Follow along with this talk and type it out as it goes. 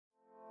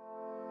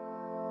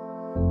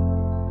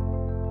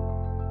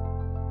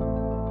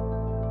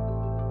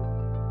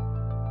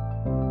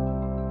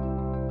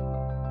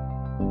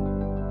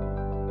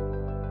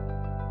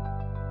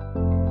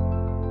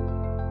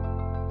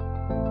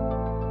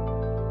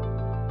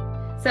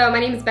So my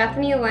name is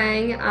Bethany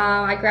Lang.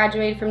 I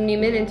graduated from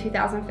Neumann in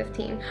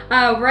 2015.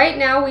 Right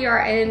now we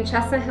are in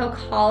Chestnut Hill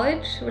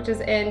College, which is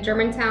in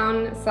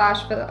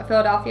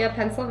Germantown/Philadelphia,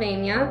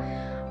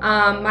 Pennsylvania.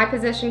 My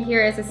position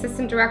here is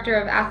Assistant Director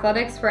of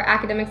Athletics for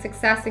Academic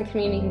Success and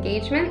Community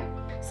Engagement.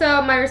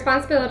 So my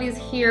responsibilities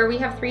here, we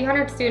have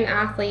 300 student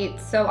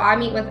athletes, so I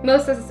meet with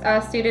most of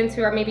the students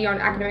who are maybe on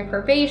academic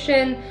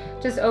probation,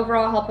 just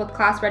overall help with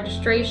class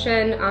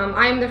registration.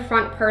 I'm the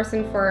front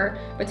person for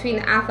between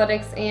the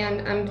athletics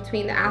and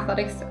between the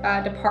athletics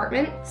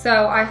department.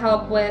 So I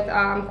help with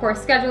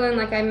course scheduling,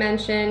 like I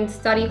mentioned,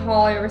 study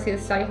hall. I oversee the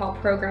study hall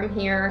program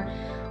here.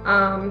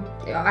 I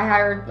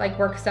hire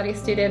work study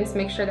students,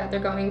 make sure that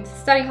they're going to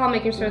study hall,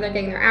 making sure they're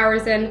getting their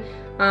hours in.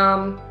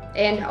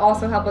 And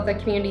also help with the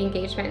community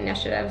engagement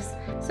initiatives.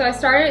 So I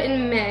started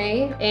in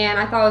May, and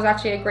I thought it was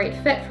actually a great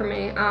fit for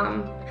me.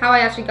 How I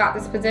actually got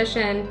this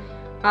position,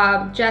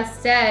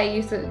 Jess Day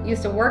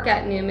used to work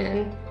at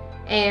Neumann,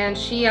 and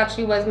she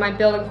actually was my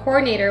building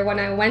coordinator when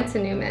I went to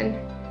Neumann.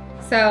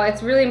 So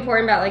it's really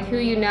important about who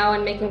you know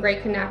and making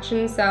great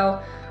connections.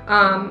 So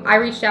I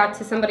reached out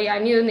to somebody I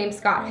knew named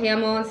Scott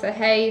Hamill and said,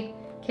 hey,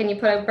 can you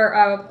put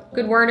a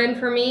good word in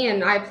for me?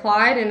 And I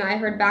applied, and I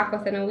heard back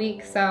within a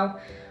week. So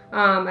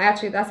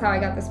that's how I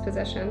got this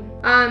position.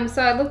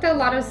 So I looked at a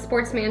lot of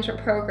sports management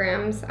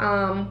programs.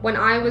 When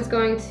I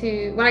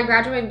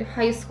graduated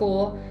high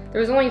school, there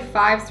was only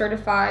 5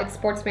 certified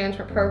sports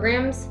management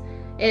programs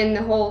in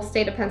the whole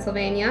state of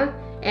Pennsylvania.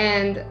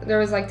 And there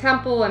was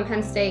Temple and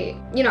Penn State.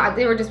 You know,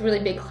 they were just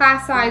really big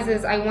class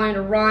sizes. I wanted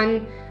to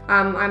run.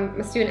 I'm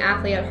a student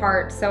athlete at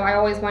heart, so I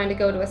always wanted to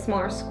go to a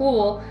smaller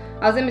school.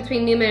 I was in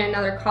between Neumann and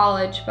another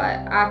college, but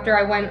after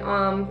I went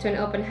to an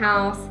open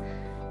house,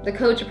 the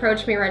coach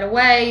approached me right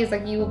away. He's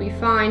like, you will be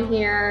fine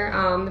here.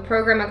 The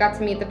program, I got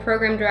to meet the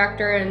program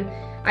director, and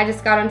I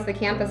just got onto the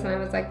campus and I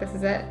was like, this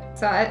is it.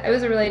 So it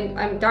was a really,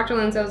 Dr.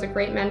 Linzo was a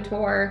great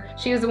mentor.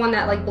 She was the one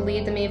that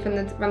believed in me from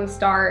the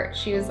start.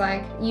 She was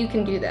like, you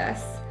can do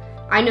this.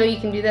 I know you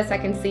can do this, I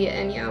can see it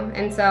in you.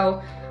 And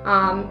so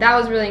that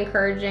was really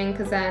encouraging,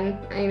 because then,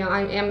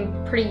 I am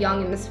pretty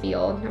young in this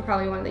field. I'm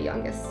probably one of the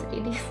youngest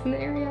ADs in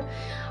the area.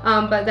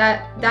 But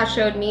that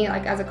showed me,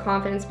 as a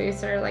confidence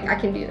booster, I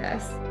can do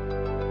this.